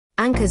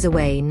Anchors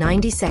Away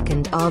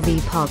 90-second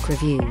RV park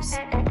reviews.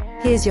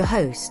 Here's your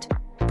host,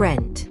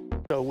 Brent.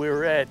 So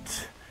we're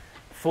at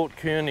Fort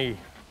Kearny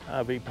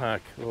RV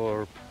park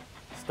or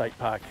state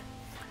park.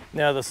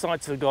 Now the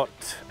sites have got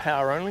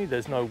power only,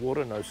 there's no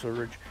water, no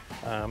sewerage.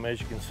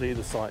 As you can see,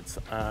 the sites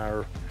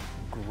are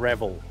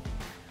gravel.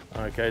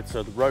 Okay,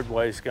 so the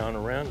roadways going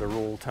around are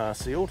all tar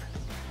sealed.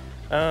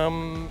 A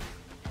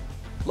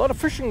lot of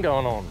fishing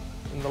going on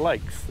in the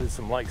lakes. There's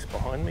some lakes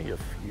behind me,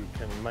 if you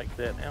can make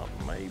that out,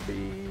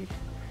 maybe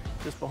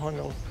just behind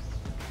the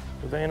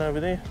van over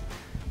there.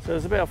 So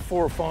there's about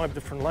 4 or 5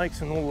 different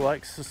lakes, and all the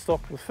lakes are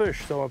stocked with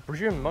fish. So I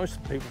presume most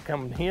of the people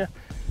coming here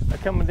are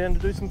coming down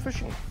to do some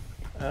fishing.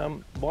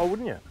 Why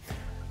wouldn't you?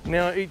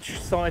 Now each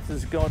site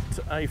has got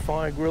a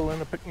fire grill and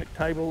a picnic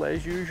table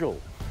as usual.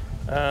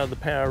 The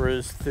power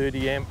is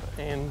 30 amp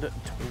and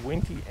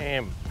 20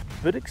 amp.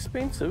 Bit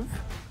expensive,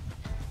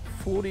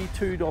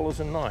 $42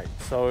 a night.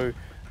 So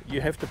you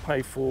have to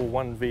pay for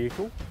one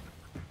vehicle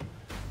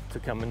to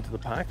come into the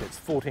park. It's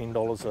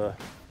 $14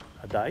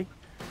 a day,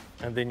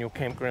 and then your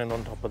campground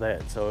on top of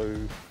that. So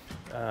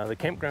the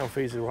campground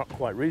fees are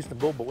quite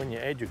reasonable, but when you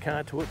add your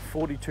car to it,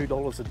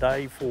 $42 a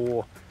day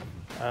for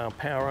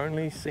power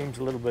only seems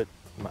a little bit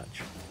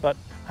much. But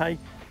hey,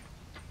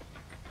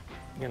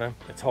 you know,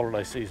 it's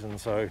holiday season,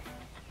 so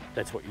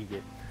that's what you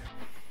get.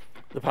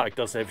 The park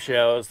does have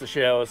showers. The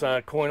showers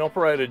are coin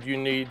operated. You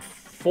need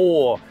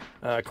 4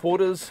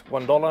 quarters,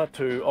 $1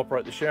 to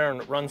operate the shower,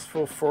 and it runs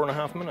for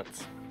 4.5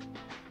 minutes.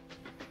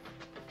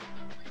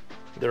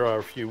 There are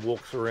a few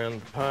walks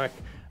around the park.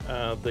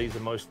 These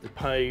are mostly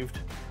paved.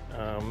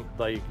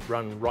 They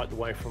run right the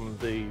way from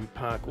the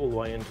park all the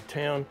way into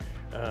town.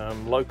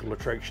 Local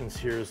attractions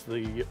here is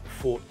the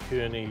Fort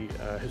Kearny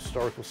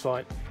historical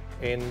site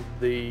and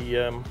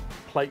the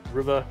Plate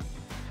River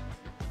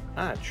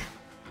Arch,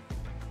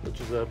 which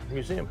is a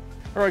museum.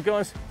 All right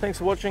guys, thanks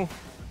for watching.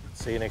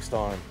 See you next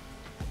time.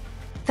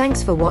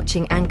 Thanks for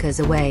watching Anchors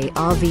Away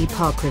RV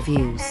park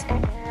reviews.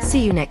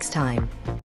 See you next time.